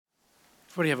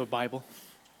Everybody have a Bible?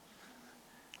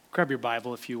 Grab your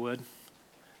Bible if you would.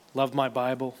 Love my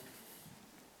Bible.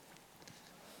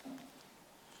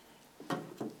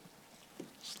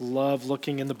 Just love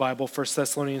looking in the Bible. 1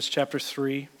 Thessalonians chapter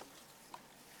 3.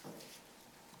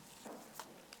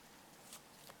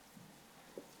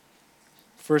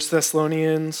 First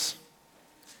Thessalonians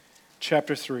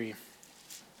chapter 3.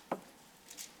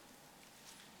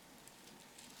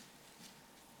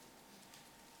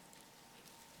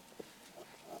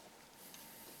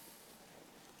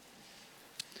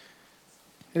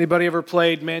 Anybody ever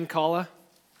played Mancala?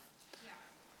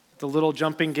 The little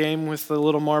jumping game with the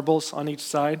little marbles on each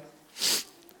side.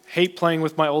 Hate playing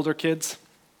with my older kids.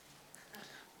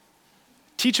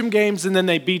 Teach them games and then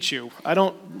they beat you. I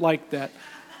don't like that.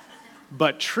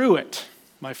 But Truett,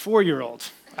 my 4-year-old,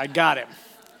 I got him.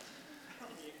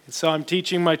 And so I'm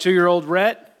teaching my 2-year-old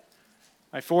Rhett,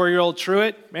 my 4-year-old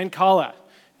Truett, Mancala.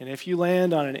 And if you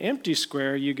land on an empty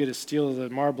square, you get to steal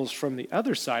the marbles from the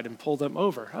other side and pull them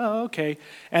over. Oh, okay.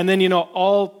 And then,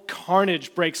 all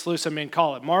carnage breaks loose in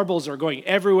Mancala. Marbles are going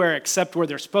everywhere except where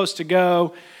they're supposed to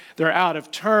go. They're out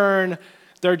of turn.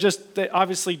 They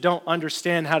obviously don't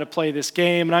understand how to play this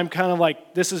game. And I'm kind of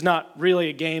like, this is not really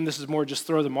a game. This is more just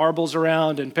throw the marbles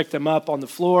around and pick them up on the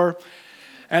floor.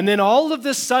 And then all of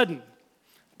a sudden,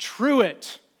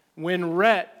 Truett, when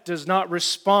Rhett does not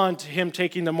respond to him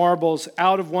taking the marbles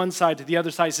out of one side to the other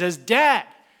side, says, "Dad,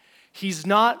 he's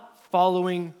not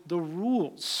following the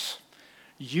rules.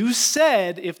 You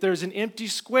said if there's an empty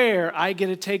square, I get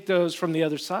to take those from the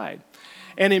other side."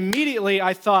 And immediately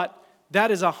I thought,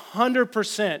 that is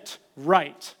 100%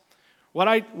 right.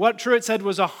 What Truett said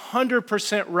was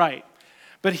 100% right.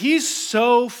 But he's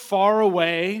so far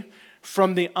away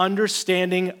from the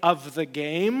understanding of the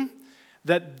game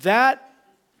that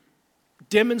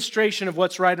demonstration of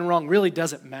what's right and wrong really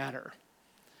doesn't matter.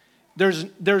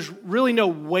 There's really no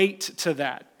weight to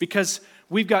that because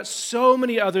we've got so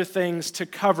many other things to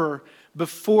cover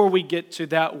before we get to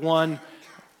that one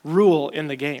rule in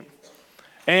the game.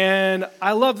 And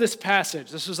I love this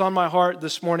passage. This was on my heart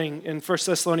this morning in 1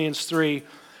 Thessalonians 3.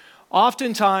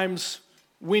 Oftentimes,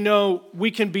 we know we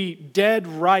can be dead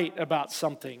right about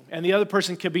something, and the other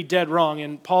person could be dead wrong.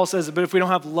 And Paul says, but if we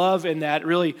don't have love in that, it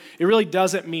really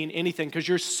doesn't mean anything because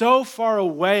you're so far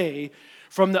away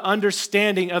from the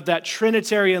understanding of that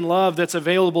Trinitarian love that's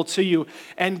available to you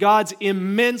and God's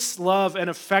immense love and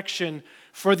affection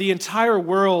for the entire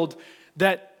world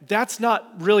that's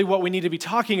not really what we need to be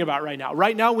talking about right now.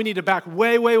 Right now, we need to back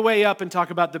way, way, way up and talk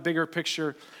about the bigger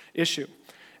picture issue.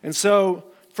 And so,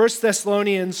 1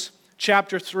 Thessalonians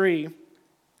chapter 3,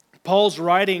 Paul's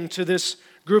writing to this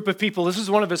group of people. This is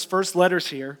one of his first letters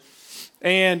here.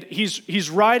 And he's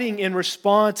writing in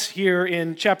response here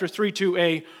in chapter 3 to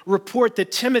a report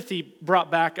that Timothy brought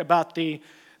back about the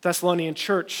Thessalonian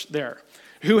church there,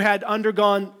 who had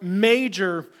undergone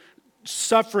major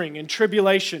suffering and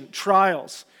tribulation,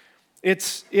 trials.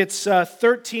 It's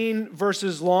 13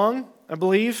 verses long, I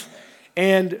believe,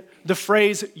 and the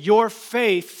phrase, your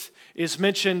faith, is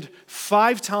mentioned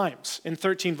 5 times in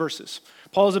 13 verses.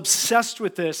 Paul is obsessed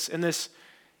with this in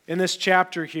this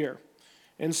chapter here.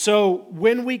 And so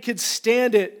when we could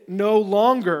stand it no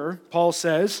longer, Paul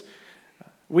says,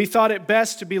 we thought it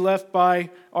best to be left by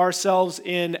ourselves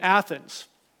in Athens.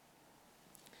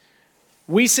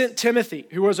 We sent Timothy,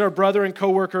 who was our brother and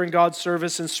co-worker in God's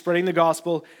service in spreading the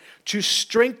gospel, to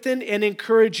strengthen and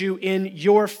encourage you in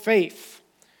your faith,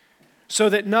 so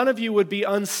that none of you would be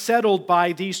unsettled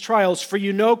by these trials, for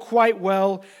you know quite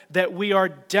well that we are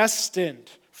destined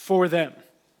for them.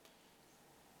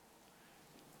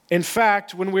 In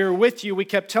fact, when we were with you, we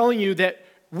kept telling you that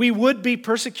we would be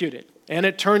persecuted, and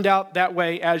it turned out that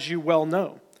way, as you well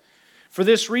know. For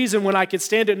this reason, when I could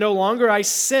stand it no longer, I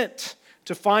sent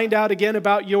to find out again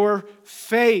about your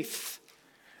faith.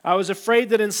 I was afraid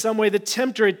that in some way the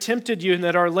tempter had tempted you and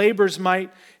that our labors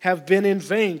might have been in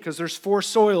vain, because there's 4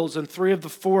 soils and 3 of the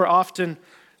 4 often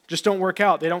just don't work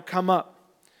out. They don't come up.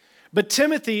 But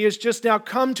Timothy has just now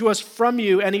come to us from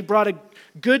you, and he brought a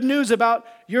good news about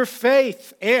your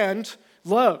faith and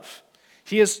love.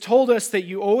 He has told us that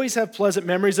you always have pleasant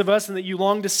memories of us and that you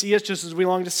long to see us just as we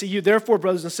long to see you. Therefore,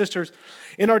 brothers and sisters,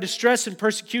 in our distress and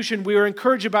persecution, we are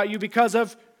encouraged about you because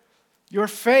of your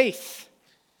faith.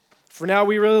 For now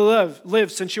we really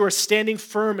live since you are standing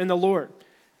firm in the Lord.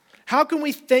 How can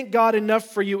we thank God enough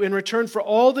for you in return for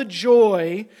all the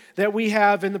joy that we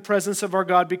have in the presence of our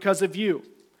God because of you?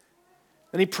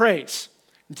 And he prays.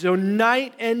 So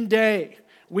night and day,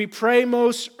 we pray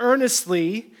most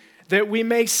earnestly that we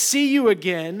may see you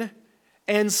again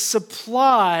and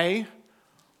supply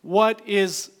what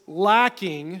is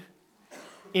lacking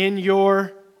in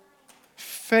your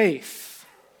faith.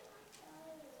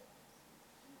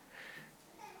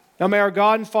 Now may our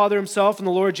God and Father himself and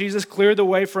the Lord Jesus clear the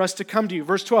way for us to come to you.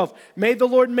 Verse 12, may the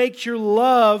Lord make your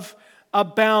love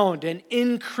abound and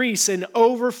increase and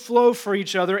overflow for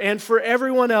each other and for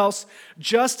everyone else,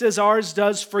 just as ours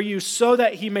does for you, so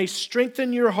that he may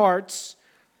strengthen your hearts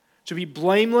to be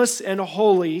blameless and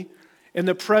holy in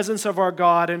the presence of our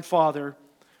God and Father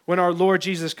when our Lord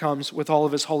Jesus comes with all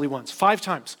of his holy ones. 5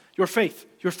 times, your faith,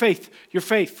 your faith, your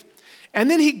faith. And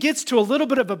then he gets to a little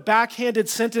bit of a backhanded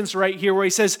sentence right here where he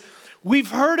says, we've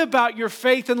heard about your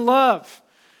faith and love.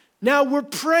 Now we're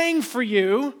praying for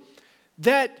you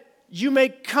that you may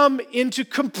come into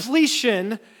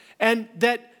completion and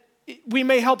that we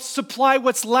may help supply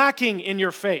what's lacking in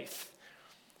your faith.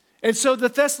 And so the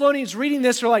Thessalonians reading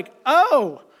this are like,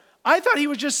 oh, I thought he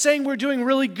was just saying we're doing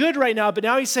really good right now, but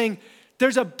now he's saying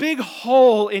there's a big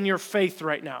hole in your faith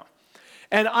right now.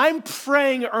 And I'm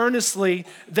praying earnestly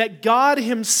that God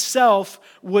himself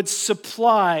would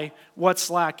supply what's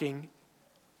lacking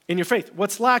in your faith.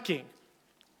 What's lacking?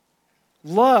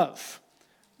 Love.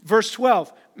 Verse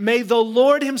 12, may the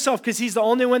Lord himself, because he's the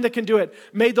only one that can do it,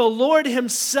 may the Lord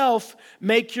himself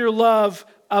make your love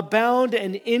abound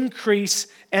and increase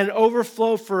and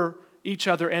overflow for each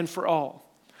other and for all.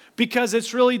 Because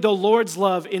it's really the Lord's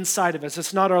love inside of us.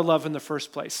 It's not our love in the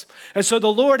first place. And so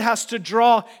the Lord has to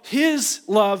draw his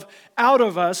love out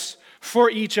of us for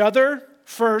each other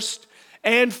first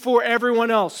and for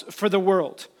everyone else, for the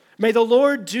world. May the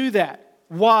Lord do that.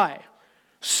 Why?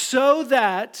 So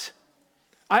that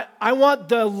I want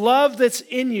the love that's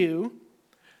in you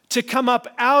to come up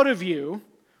out of you.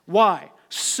 Why?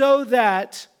 So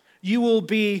that you will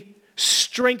be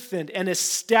strengthened and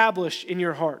established in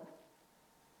your heart.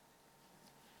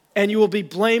 And you will be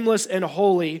blameless and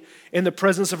holy in the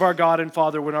presence of our God and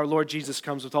Father when our Lord Jesus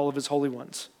comes with all of his holy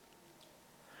ones.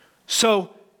 So,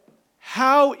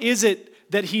 how is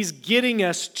it that he's getting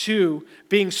us to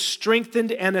being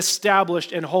strengthened and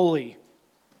established and holy?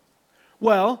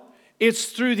 Well, it's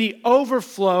through the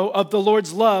overflow of the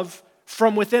Lord's love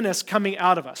from within us coming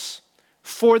out of us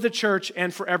for the church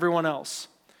and for everyone else.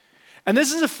 And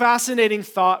this is a fascinating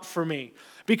thought for me.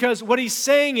 Because what he's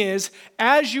saying is,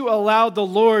 as you allow the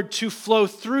Lord to flow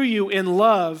through you in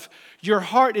love, your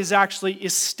heart is actually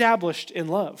established in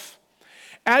love.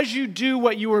 As you do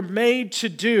what you were made to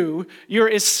do, you're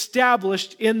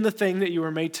established in the thing that you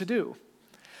were made to do.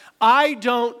 I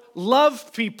don't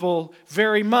love people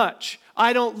very much.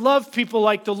 I don't love people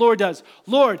like the Lord does.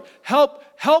 Lord, help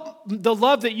the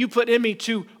love that you put in me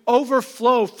to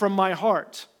overflow from my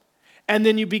heart. And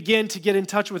then you begin to get in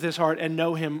touch with his heart and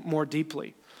know him more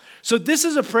deeply. So this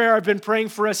is a prayer I've been praying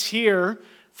for us here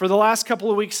for the last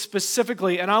couple of weeks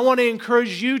specifically. And I want to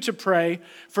encourage you to pray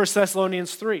 1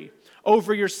 Thessalonians 3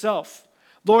 over yourself.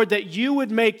 Lord, that you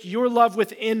would make your love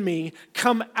within me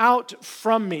come out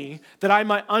from me, that I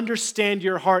might understand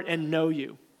your heart and know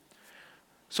you.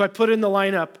 So I put in the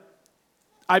lineup,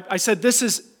 I said this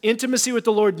is intimacy with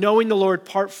the Lord, knowing the Lord,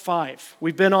 part 5.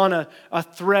 We've been on a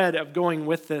thread of going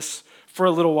with this for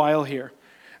a little while here.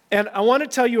 And I want to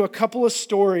tell you a couple of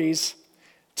stories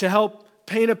to help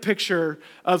paint a picture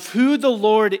of who the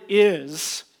Lord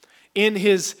is in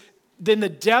the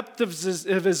depth of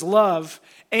his love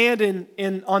and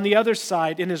in on the other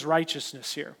side in his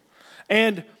righteousness here.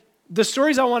 And the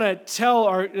stories I want to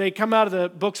tell they come out of the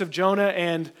books of Jonah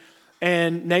and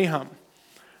Nahum.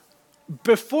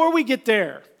 Before we get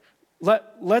there,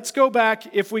 let's go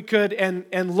back, if we could,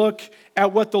 and look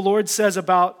at what the Lord says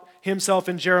about himself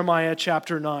in Jeremiah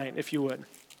chapter 9, if you would.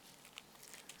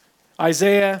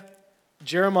 Isaiah,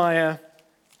 Jeremiah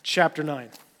chapter 9.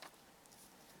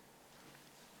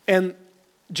 And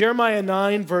Jeremiah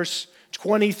 9, verse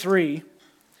 23,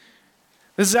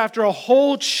 this is after a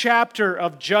whole chapter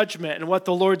of judgment and what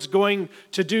the Lord's going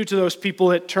to do to those people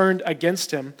that turned against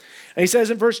him. And he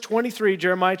says in verse 23,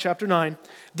 Jeremiah chapter 9,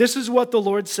 this is what the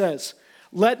Lord says,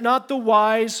 let not the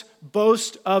wise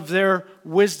boast of their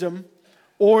wisdom,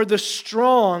 or the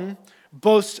strong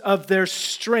boast of their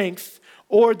strength,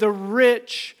 or the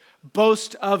rich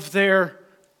boast of their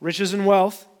riches and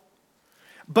wealth.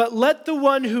 But let the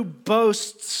one who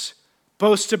boasts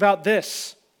boast about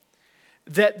this,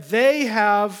 that they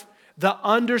have the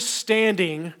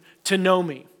understanding to know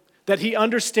me, that he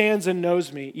understands and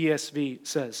knows me, ESV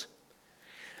says.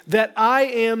 That I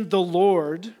am the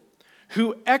Lord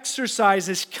who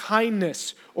exercises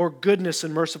kindness or goodness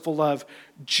and merciful love,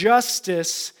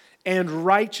 justice and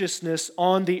righteousness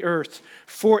on the earth.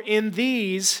 For in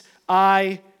these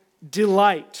I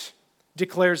delight,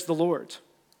 declares the Lord.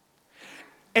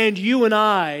 And you and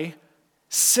I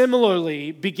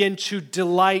similarly begin to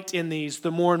delight in these, the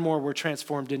more and more we're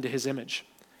transformed into his image.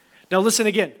 Now listen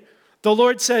again. The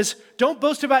Lord says, don't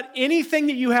boast about anything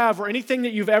that you have or anything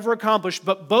that you've ever accomplished,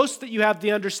 but boast that you have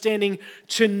the understanding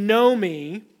to know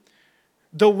me,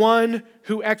 the one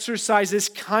who exercises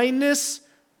kindness,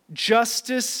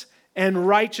 justice, and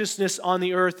righteousness on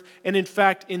the earth. And in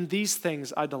fact, in these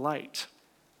things I delight.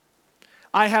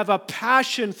 I have a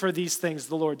passion for these things,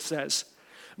 the Lord says.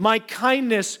 My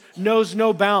kindness knows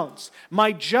no bounds.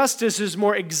 My justice is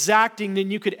more exacting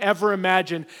than you could ever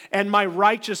imagine, and my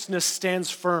righteousness stands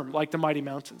firm like the mighty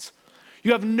mountains.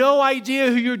 You have no idea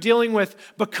who you're dealing with,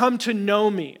 but come to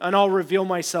know me, and I'll reveal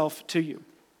myself to you.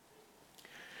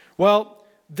 Well,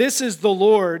 this is the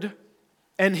Lord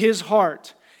and his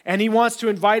heart, and he wants to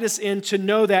invite us in to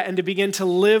know that and to begin to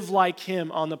live like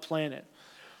him on the planet.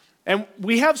 And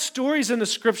we have stories in the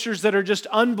scriptures that are just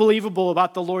unbelievable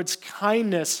about the Lord's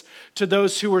kindness to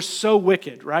those who were so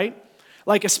wicked, right?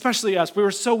 Like especially us. We were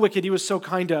so wicked, he was so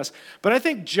kind to us. But I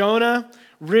think Jonah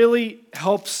really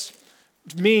helps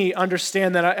me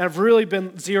understand that. I've really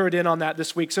been zeroed in on that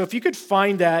this week. So if you could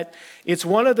find that, it's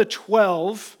one of the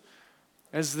 12,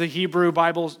 as the Hebrew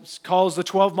Bible calls the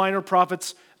 12 minor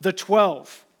prophets, the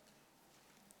 12.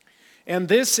 And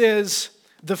this is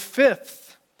the 5th.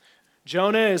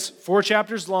 Jonah is 4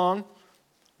 chapters long,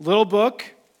 little book.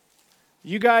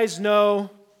 You guys know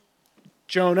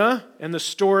Jonah and the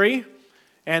story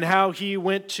and how he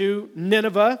went to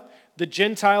Nineveh, the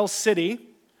Gentile city.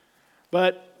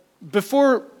 But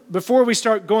before we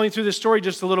start going through the story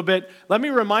just a little bit, let me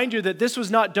remind you that this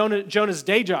was not Jonah's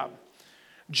day job.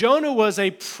 Jonah was a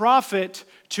prophet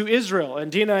to Israel.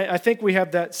 And Dina, I think we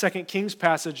have that 2 Kings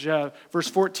passage, verse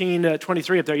 14,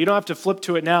 23 up there. You don't have to flip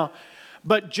to it now.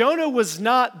 But Jonah was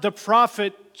not the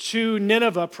prophet to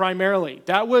Nineveh primarily.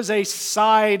 That was a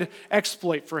side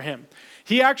exploit for him.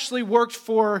 He actually worked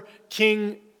for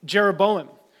King Jeroboam,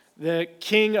 the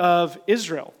king of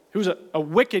Israel, who was a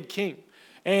wicked king.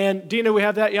 And Dina, we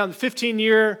have that, in the 15th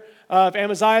year of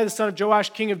Amaziah, the son of Joash,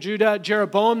 king of Judah,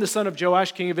 Jeroboam, the son of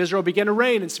Joash, king of Israel, began to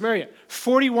reign in Samaria.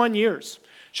 41 years.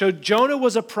 So Jonah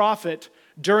was a prophet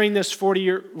during this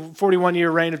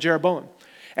 41-year reign of Jeroboam.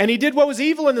 And he did what was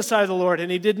evil in the sight of the Lord, and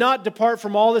he did not depart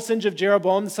from all the sins of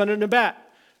Jeroboam, the son of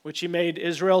Nebat, which he made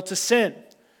Israel to sin.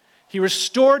 He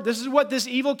restored, this is what this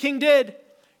evil king did,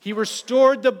 he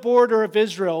restored the border of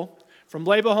Israel from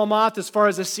Lebo-Hamath as far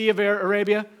as the Sea of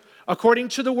Arabia, according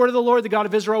to the word of the Lord, the God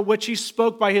of Israel, which he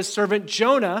spoke by his servant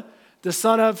Jonah, the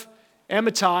son of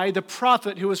Amittai, the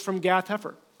prophet who was from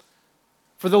Gath-Hepher.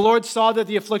 For the Lord saw that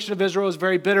the affliction of Israel was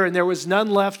very bitter, and there was none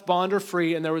left, bond or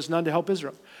free, and there was none to help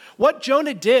Israel. What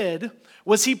Jonah did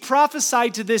was he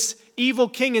prophesied to this evil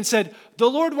king and said, the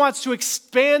Lord wants to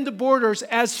expand the borders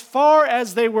as far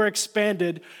as they were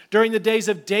expanded during the days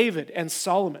of David and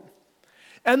Solomon.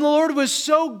 And the Lord was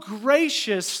so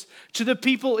gracious to the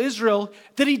people Israel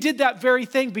that he did that very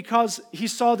thing because he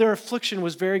saw their affliction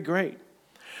was very great.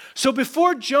 So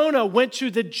before Jonah went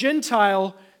to the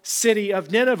Gentile city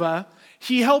of Nineveh,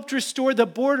 he helped restore the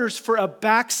borders for a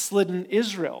backslidden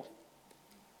Israel.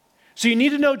 So you need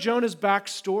to know Jonah's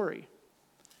backstory.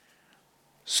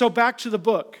 So back to the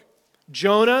book.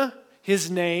 Jonah,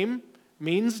 his name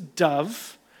means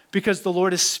dove because the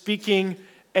Lord is speaking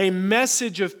a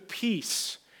message of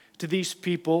peace to these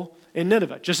people in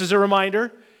Nineveh. Just as a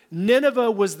reminder,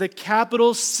 Nineveh was the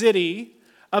capital city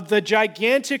of the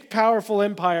gigantic, powerful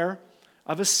empire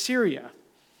of Assyria.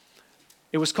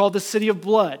 It was called the City of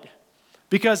Blood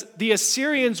because the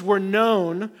Assyrians were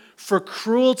known for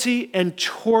cruelty and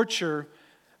torture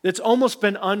that's almost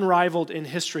been unrivaled in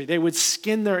history. They would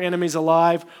skin their enemies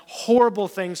alive, horrible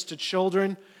things to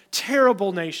children,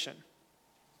 terrible nation.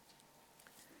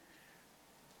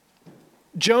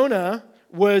 Jonah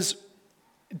was,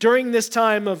 during this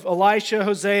time of Elisha,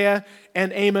 Hosea,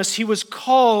 and Amos, he was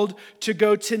called to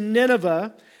go to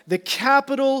Nineveh, the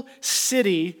capital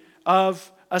city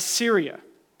of Assyria.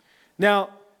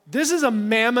 Now, this is a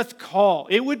mammoth call.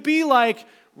 It would be like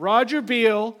Roger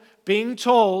Beale being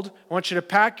told, I want you to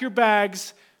pack your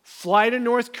bags, fly to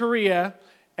North Korea,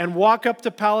 and walk up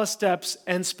the palace steps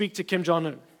and speak to Kim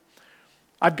Jong-un.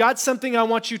 I've got something I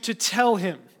want you to tell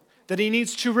him, that he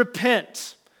needs to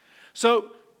repent.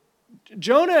 So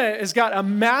Jonah has got a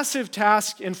massive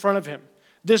task in front of him.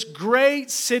 This great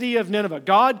city of Nineveh.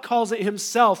 God calls it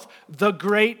himself the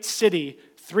great city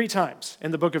 3 times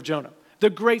in the book of Jonah. The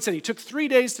great city. It took 3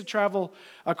 days to travel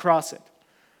across it.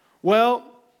 Well,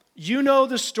 you know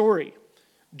the story.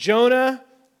 Jonah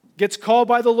gets called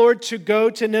by the Lord to go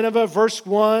to Nineveh, verse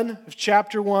 1 of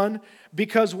chapter 1,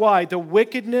 because why? Their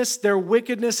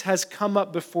wickedness has come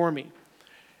up before me.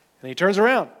 And he turns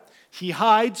around. he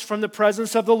hides from the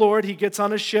presence of the Lord. He gets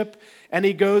on a ship and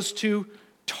he goes to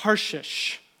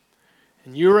Tarshish.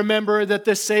 And you remember that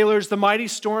the mighty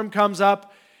storm comes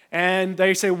up and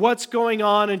they say, what's going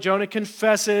on? And Jonah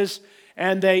confesses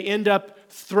and they end up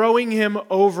throwing him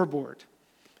overboard.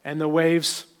 And the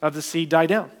waves of the sea die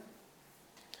down.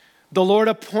 The Lord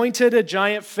appointed a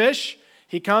giant fish.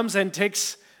 He comes and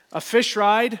takes a fish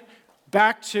ride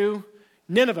back to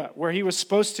Nineveh, where he was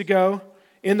supposed to go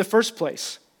in the first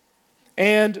place.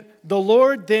 And the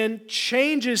Lord then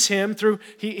changes him through,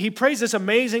 he prays this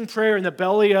amazing prayer in the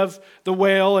belly of the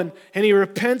whale, and he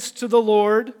repents to the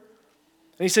Lord. And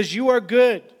he says, you are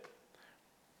good,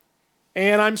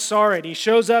 and I'm sorry. And he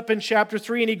shows up in chapter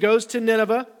 3, and he goes to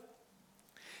Nineveh,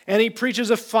 and he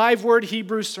preaches a 5-word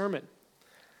Hebrew sermon.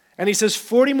 And he says,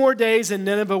 40 more days and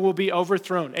Nineveh will be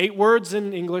overthrown. 8 words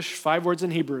in English, 5 words in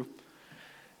Hebrew.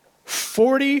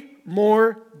 40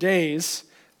 more days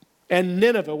and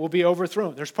Nineveh will be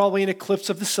overthrown. There's probably an eclipse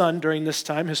of the sun during this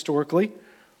time, historically.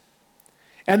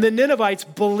 And the Ninevites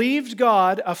believed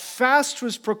God. A fast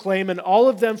was proclaimed, and all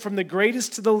of them, from the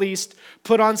greatest to the least,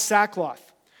 put on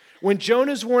sackcloth. When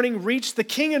Jonah's warning reached the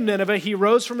king of Nineveh, he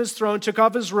rose from his throne, took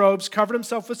off his robes, covered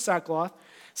himself with sackcloth,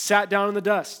 sat down in the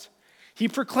dust. He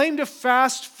proclaimed a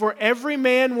fast for every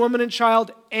man, woman, and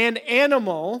child and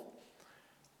animal,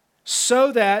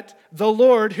 so that the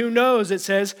Lord, who knows, it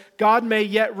says, God may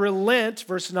yet relent,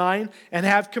 verse 9, and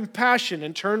have compassion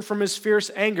and turn from his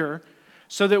fierce anger,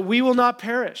 so that we will not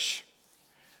perish,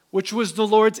 which was the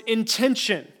Lord's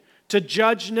intention, to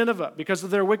judge Nineveh because of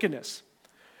their wickedness.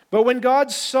 But when God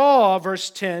saw, verse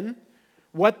 10,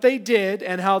 what they did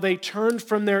and how they turned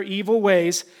from their evil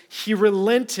ways, he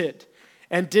relented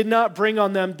and did not bring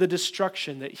on them the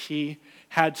destruction that he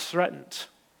had threatened.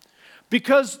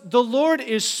 Because the Lord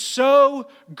is so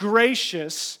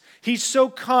gracious, he's so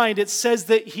kind, it says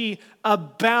that he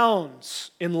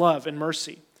abounds in love and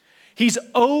mercy. He's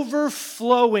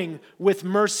overflowing with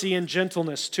mercy and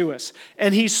gentleness to us,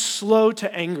 and he's slow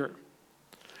to anger.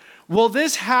 Well,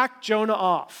 this hacked Jonah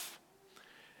off.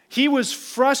 He was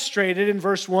frustrated in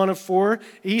verse 1 of 4.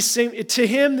 To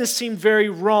him, this seemed very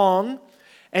wrong,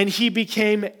 and he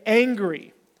became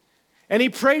angry. And he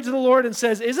prayed to the Lord and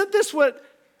says, isn't this what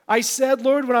I said,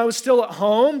 Lord, when I was still at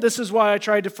home? This is why I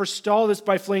tried to forestall this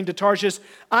by fleeing to Tarshish.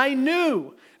 I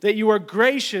knew that you are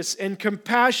gracious and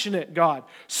compassionate, God,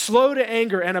 slow to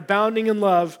anger and abounding in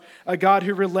love, a God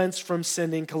who relents from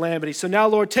sending calamity. So now,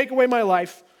 Lord, take away my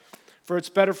life, for it's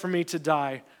better for me to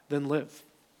die than live.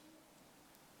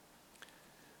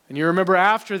 And you remember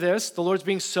after this, the Lord's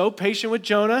being so patient with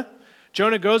Jonah.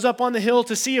 Jonah goes up on the hill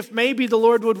to see if maybe the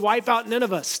Lord would wipe out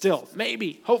Nineveh still.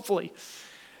 Maybe, hopefully.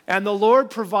 And the Lord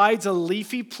provides a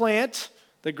leafy plant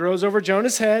that grows over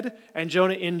Jonah's head, and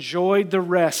Jonah enjoyed the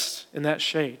rest in that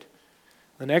shade.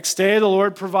 The next day, the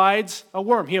Lord provides a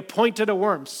worm. He appointed a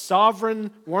worm,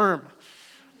 sovereign worm,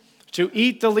 to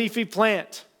eat the leafy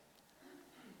plant.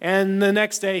 And the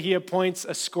next day, he appoints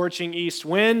a scorching east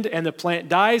wind, and the plant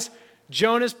dies.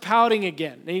 Jonah's pouting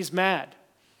again, and he's mad.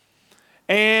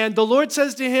 And the Lord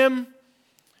says to him,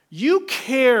 you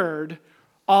cared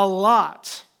a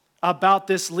lot about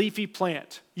this leafy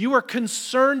plant. You are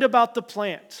concerned about the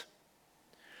plant.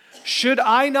 Should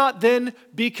I not then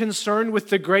be concerned with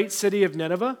the great city of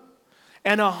Nineveh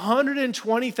and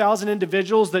 120,000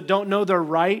 individuals that don't know their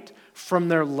right from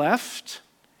their left,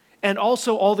 and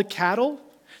also all the cattle?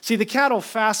 See, the cattle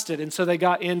fasted, and so they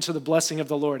got into the blessing of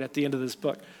the Lord at the end of this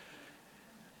book.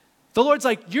 The Lord's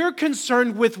like, you're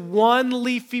concerned with one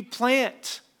leafy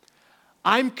plant.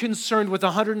 I'm concerned with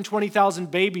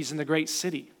 120,000 babies in the great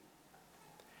city.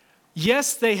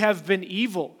 Yes, they have been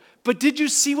evil, but did you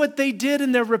see what they did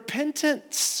in their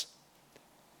repentance?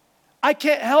 I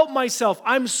can't help myself.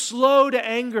 I'm slow to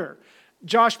anger.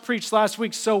 Josh preached last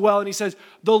week so well, and he says,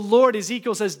 the Lord,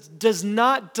 Ezekiel says, does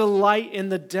not delight in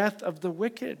the death of the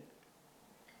wicked.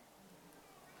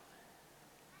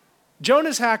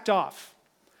 Jonah's hacked off.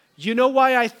 You know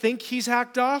why I think he's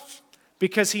hacked off?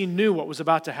 Because he knew what was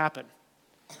about to happen.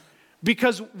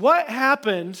 Because what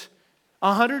happened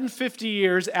 150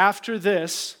 years after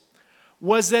this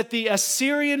was that the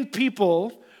Assyrian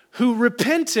people who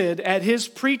repented at his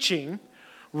preaching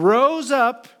rose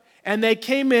up, and they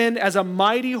came in as a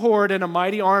mighty horde and a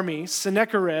mighty army.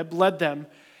 Sennacherib led them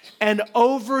and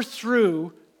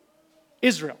overthrew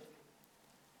Israel,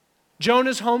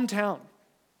 Jonah's hometown.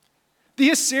 The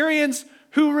Assyrians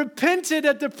who repented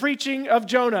at the preaching of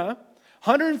Jonah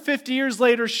 150 years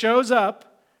later shows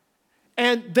up,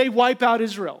 and they wipe out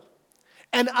Israel.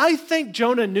 And I think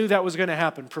Jonah knew that was going to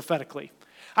happen prophetically.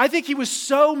 I think he was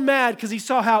so mad because he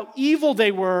saw how evil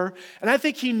they were, and I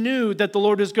think he knew that the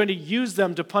Lord was going to use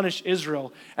them to punish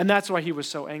Israel, and that's why he was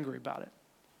so angry about it.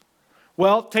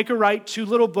 Well, take a right, 2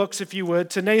 little books, if you would,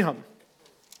 to Nahum.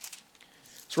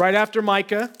 It's right after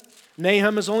Micah.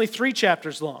 Nahum is only 3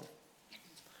 chapters long.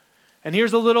 And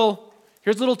here's a little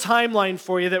timeline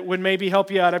for you that would maybe help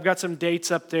you out. I've got some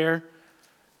dates up there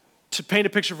to paint a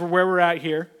picture for where we're at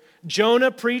here.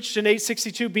 Jonah preached in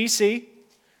 862 BC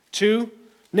to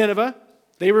Nineveh.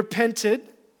 They repented.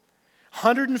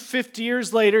 150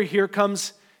 years later, here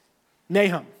comes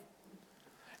Nahum.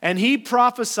 And he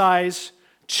prophesies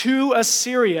to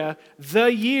Assyria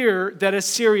the year that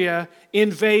Assyria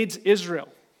invades Israel.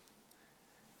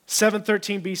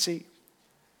 713 BC.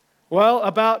 Well,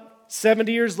 about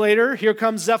 70 years later, here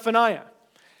comes Zephaniah.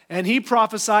 And he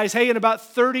prophesies, hey, in about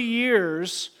 30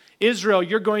 years, Assyria,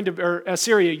 you're going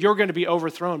to be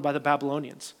overthrown by the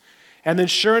Babylonians. And then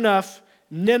sure enough,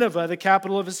 Nineveh, the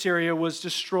capital of Assyria, was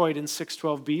destroyed in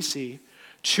 612 BC.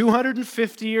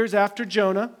 250 years after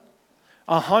Jonah,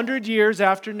 100 years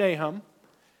after Nahum,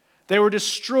 they were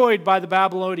destroyed by the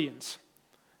Babylonians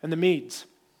and the Medes,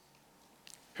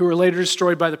 who were later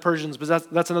destroyed by the Persians,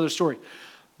 but that's another story.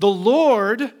 The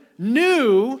Lord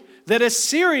knew that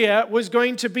Assyria was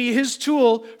going to be his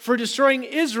tool for destroying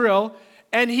Israel,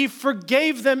 and he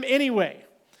forgave them anyway.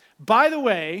 By the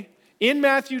way, in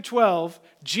Matthew 12,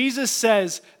 Jesus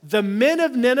says, the men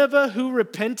of Nineveh who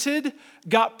repented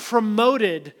got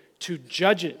promoted to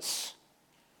judges.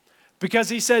 Because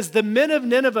he says, the men of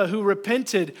Nineveh who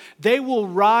repented, they will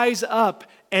rise up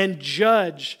and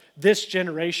judge this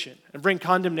generation and bring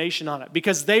condemnation on it.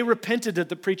 Because they repented at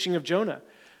the preaching of Jonah.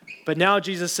 But now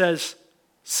Jesus says,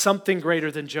 something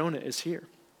greater than Jonah is here.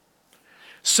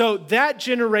 So that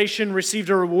generation received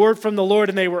a reward from the Lord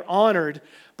and they were honored.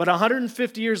 But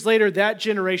 150 years later, that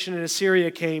generation in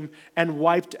Assyria came and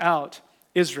wiped out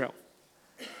Israel.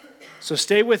 So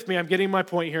stay with me. I'm getting my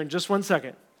point here in just one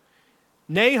second.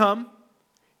 Nahum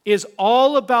is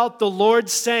all about the Lord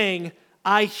saying,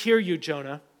 I hear you,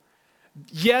 Jonah.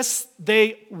 Yes,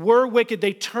 they were wicked.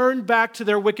 They turned back to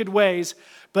their wicked ways.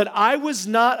 But I was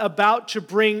not about to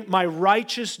bring my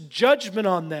righteous judgment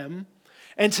on them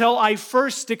until I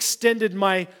first extended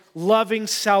my loving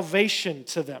salvation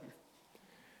to them.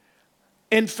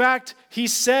 In fact, he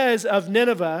says of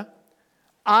Nineveh,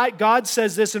 God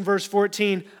says this in verse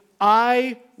 14,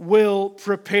 I will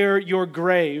prepare your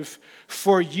grave,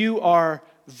 for you are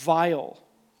vile.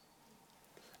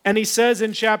 And he says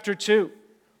in chapter 2,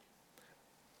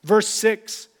 verse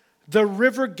 6, the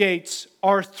river gates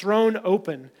are thrown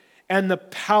open and the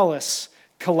palace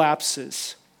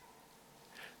collapses.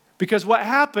 Because what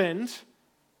happened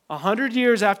 100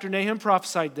 years after Nahum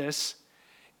prophesied this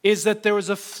is that there was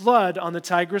a flood on the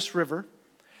Tigris River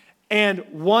and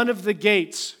one of the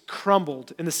gates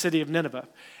crumbled in the city of Nineveh.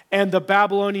 And the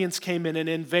Babylonians came in and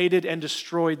invaded and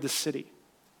destroyed the city.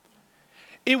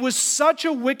 It was such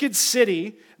a wicked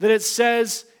city that it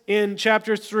says in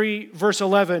chapter 3, verse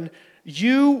 11,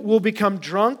 you will become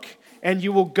drunk and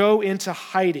you will go into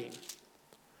hiding.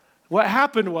 What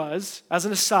happened was, as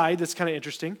an aside, that's kind of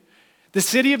interesting, the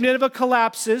city of Nineveh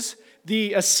collapses,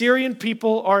 the Assyrian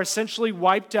people are essentially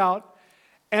wiped out,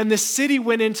 and the city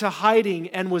went into hiding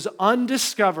and was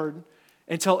undiscovered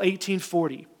until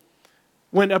 1840,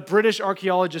 when a British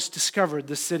archaeologist discovered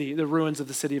the city, the ruins of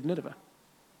the city of Nineveh.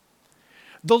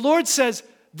 The Lord says,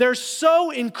 they're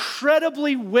so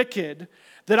incredibly wicked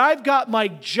that I've got my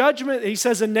judgment, he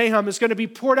says in Nahum, is going to be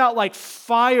poured out like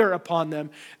fire upon them.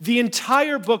 The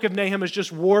entire book of Nahum is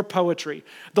just war poetry.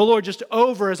 The Lord just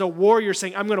over as a warrior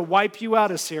saying, I'm going to wipe you out,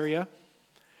 Assyria.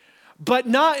 But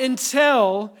not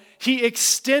until he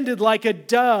extended like a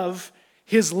dove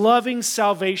his loving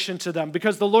salvation to them,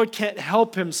 because the Lord can't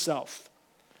help himself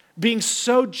being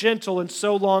so gentle and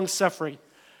so long-suffering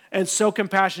and so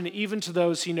compassionate, even to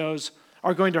those he knows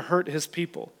are going to hurt his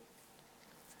people.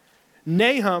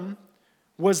 Nahum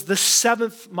was the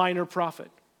 7th minor prophet.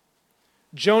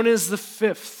 Jonah is the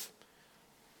 5th.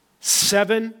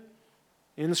 7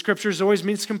 in the scriptures always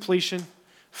means completion.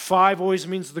 5 always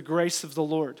means the grace of the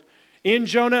Lord. In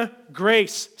Jonah,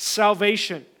 grace,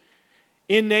 salvation.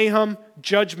 In Nahum,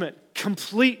 judgment.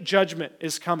 Complete judgment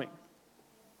is coming.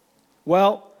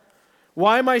 Well,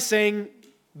 why am I saying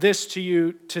this to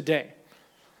you today?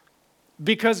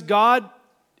 Because God,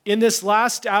 in this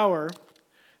last hour,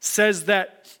 says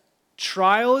that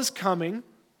trial is coming,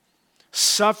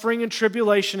 suffering and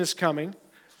tribulation is coming,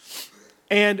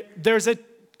 and there's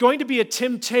going to be a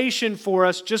temptation for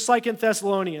us, just like in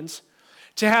Thessalonians,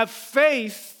 to have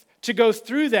faith to go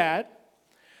through that,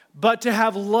 but to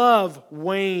have love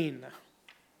wane.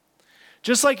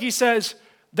 Just like he says,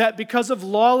 that because of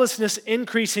lawlessness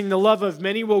increasing, the love of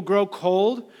many will grow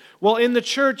cold. Well, in the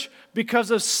church,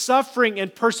 because of suffering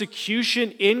and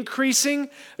persecution increasing,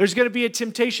 there's going to be a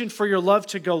temptation for your love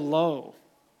to go low.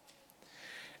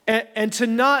 And to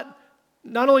not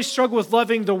only struggle with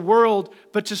loving the world,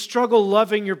 but to struggle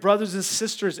loving your brothers and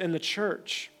sisters in the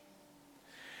church.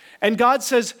 And God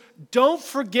says, don't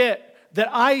forget that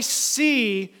I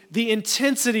see the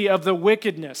intensity of the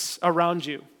wickedness around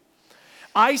you.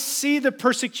 I see the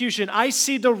persecution. I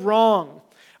see the wrong.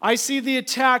 I see the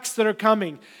attacks that are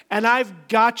coming, and I've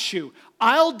got you.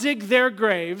 I'll dig their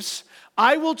graves.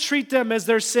 I will treat them as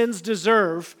their sins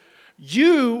deserve.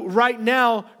 You, right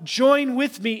now, join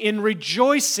with me in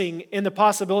rejoicing in the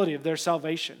possibility of their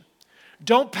salvation.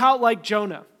 Don't pout like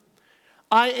Jonah.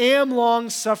 I am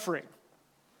long-suffering.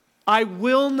 I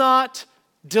will not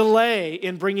delay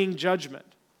in bringing judgment.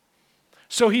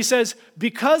 So he says,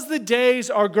 because the days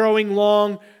are growing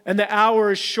long and the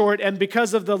hour is short, and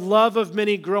because of the love of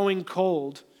many growing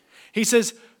cold, he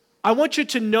says, I want you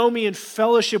to know me in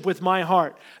fellowship with my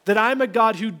heart, that I'm a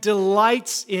God who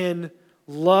delights in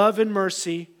love and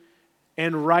mercy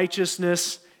and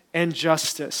righteousness and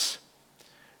justice.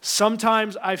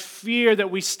 Sometimes I fear that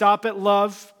we stop at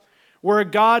love. Where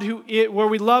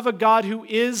we love a God who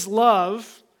is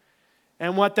love,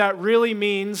 and what that really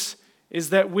means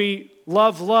is that we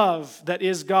love that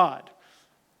is God.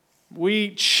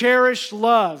 We cherish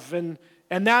love, and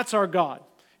that's our God.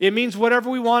 It means whatever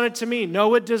we want it to mean.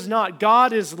 No, it does not.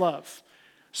 God is love.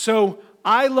 So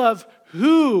I love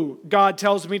who God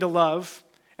tells me to love,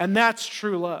 and that's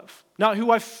true love, not who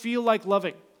I feel like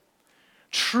loving.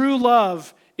 True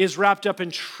love is wrapped up in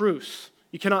truth.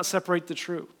 You cannot separate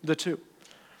the two.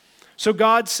 So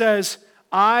God says,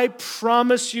 I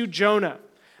promise you, Jonah,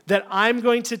 that I'm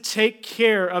going to take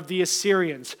care of the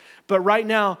Assyrians. But right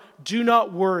now, do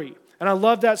not worry. And I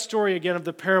love that story again of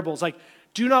the parables. Like,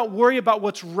 do not worry about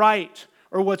what's right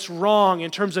or what's wrong in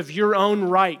terms of your own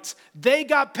rights. They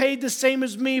got paid the same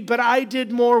as me, but I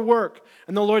did more work.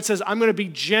 And the Lord says, I'm going to be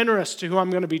generous to who I'm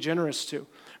going to be generous to.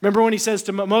 Remember when he says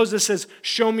to Moses, says,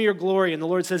 show me your glory. And the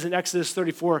Lord says in Exodus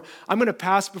 34, I'm going to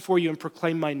pass before you and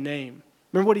proclaim my name.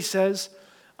 Remember what he says?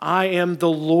 I am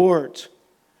the Lord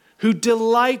who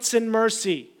delights in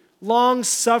mercy,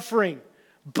 long-suffering,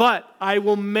 but I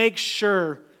will make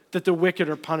sure that the wicked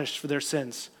are punished for their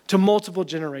sins to multiple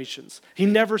generations. He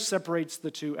never separates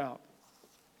the two out.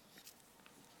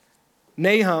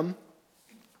 Nahum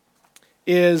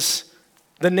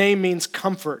the name means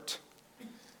comfort.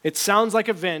 It sounds like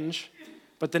avenge,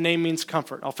 but the name means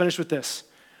comfort. I'll finish with this.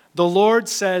 The Lord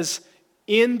says,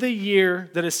 in the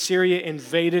year that Assyria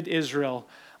invaded Israel,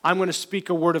 I'm going to speak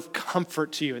a word of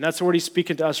comfort to you. And that's the word he's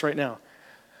speaking to us right now.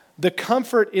 The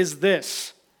comfort is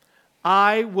this: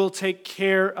 I will take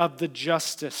care of the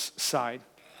justice side.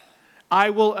 I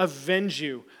will avenge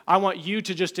you. I want you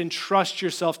to just entrust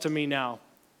yourself to me now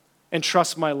and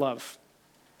trust my love.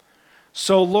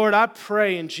 So, Lord, I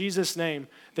pray in Jesus' name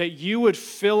that you would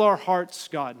fill our hearts,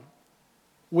 God,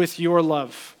 with your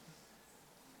love.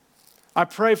 I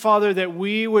pray, Father, that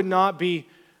we would not be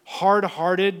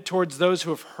hard-hearted towards those who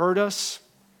have hurt us,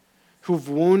 who've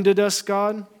wounded us,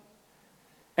 God.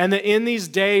 And that in these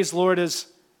days, Lord, as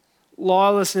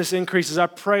lawlessness increases, I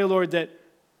pray, Lord, that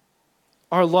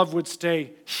our love would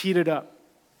stay heated up.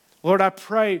 Lord, I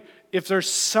pray if there's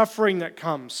suffering that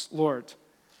comes, Lord,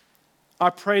 I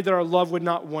pray that our love would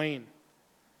not wane.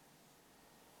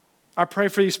 I pray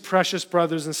for these precious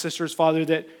brothers and sisters, Father,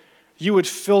 that you would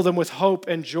fill them with hope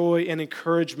and joy and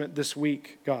encouragement this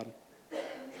week, God.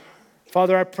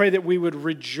 Father, I pray that we would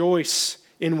rejoice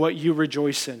in what you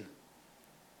rejoice in.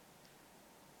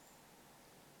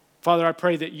 Father, I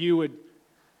pray that you would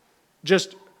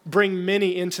just bring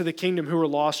many into the kingdom who are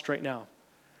lost right now.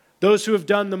 Those who have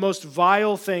done the most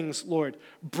vile things, Lord,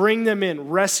 bring them in,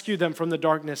 rescue them from the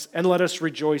darkness, and let us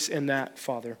rejoice in that,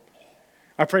 Father.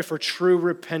 I pray for true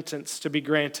repentance to be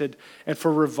granted and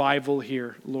for revival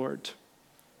here, Lord.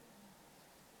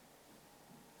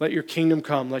 Let your kingdom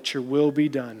come. Let your will be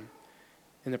done.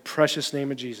 In the precious name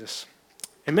of Jesus.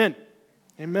 Amen.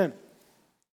 Amen.